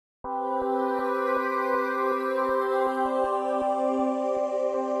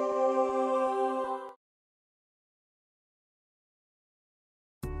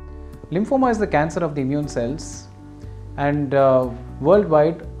Lymphoma is the cancer of the immune cells, and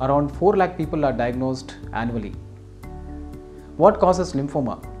worldwide around 4 lakh people are diagnosed annually. What causes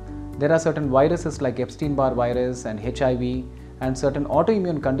lymphoma? There are certain viruses like Epstein Barr virus and HIV, and certain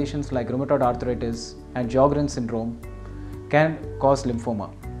autoimmune conditions like rheumatoid arthritis and Sjogren's syndrome can cause lymphoma.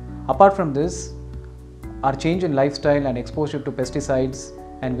 Apart from this, our change in lifestyle and exposure to pesticides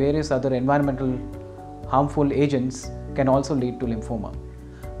and various other environmental harmful agents can also lead to lymphoma.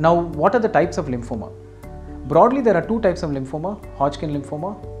 Now, what are the types of lymphoma? Broadly, there are 2 types of lymphoma, Hodgkin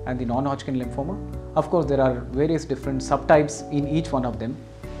lymphoma and the non-Hodgkin lymphoma. Of course, there are various different subtypes in each one of them.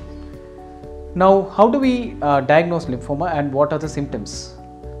 Now, how do we diagnose lymphoma and what are the symptoms?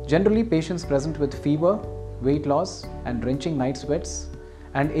 Generally, patients present with fever, weight loss and drenching night sweats,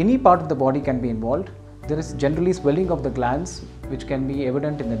 and any part of the body can be involved. There is generally swelling of the glands which can be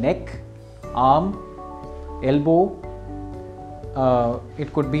evident in the neck, arm, elbow,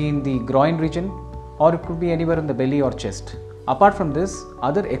 it could be in the groin region, or it could be anywhere in the belly or chest. Apart from this,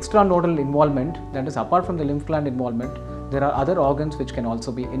 other extranodal involvement, that is apart from the lymph gland involvement, there are other organs which can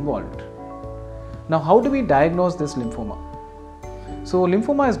also be involved. Now, how do we diagnose this lymphoma? So,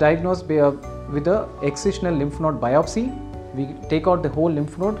 lymphoma is diagnosed with a excisional lymph node biopsy. We take out the whole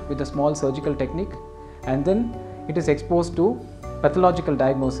lymph node with a small surgical technique, and then it is exposed to pathological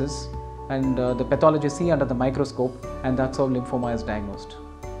diagnosis, and the pathologists see under the microscope, and that's how lymphoma is diagnosed.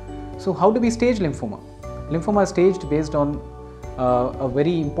 So, how do we stage lymphoma? Lymphoma is staged based on a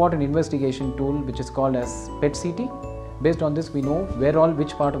very important investigation tool which is called as PET-CT. Based on this, we know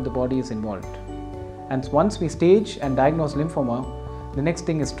which part of the body is involved. And once we stage and diagnose lymphoma, the next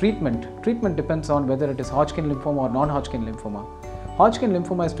thing is treatment. Treatment depends on whether it is Hodgkin lymphoma or non-Hodgkin lymphoma. Hodgkin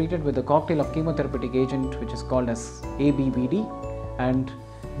lymphoma is treated with a cocktail of chemotherapeutic agent which is called as ABVD, and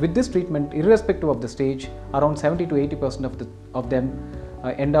with this treatment, irrespective of the stage, around 70 to 80% of them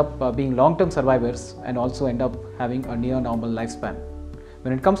end up being long-term survivors and also end up having a near normal lifespan.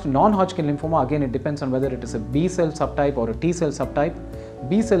 When it comes to non-Hodgkin lymphoma, again it depends on whether it is a B cell subtype or a T cell subtype.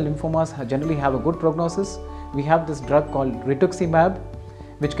 B cell lymphomas generally have a good prognosis. We have this drug called rituximab,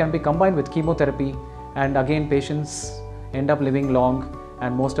 which can be combined with chemotherapy, and again patients end up living long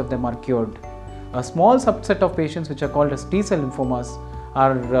and most of them are cured. A small subset of patients which are called as T cell lymphomas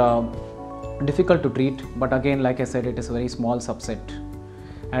are difficult to treat, but again, like I said, it is a very small subset.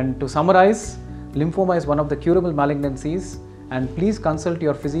 And to summarize, lymphoma is one of the curable malignancies, and please consult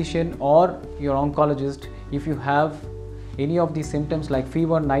your physician or your oncologist if you have any of these symptoms like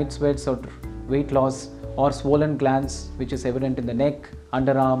fever, night sweats or weight loss, or swollen glands which is evident in the neck,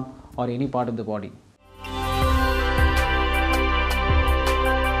 underarm or any part of the body.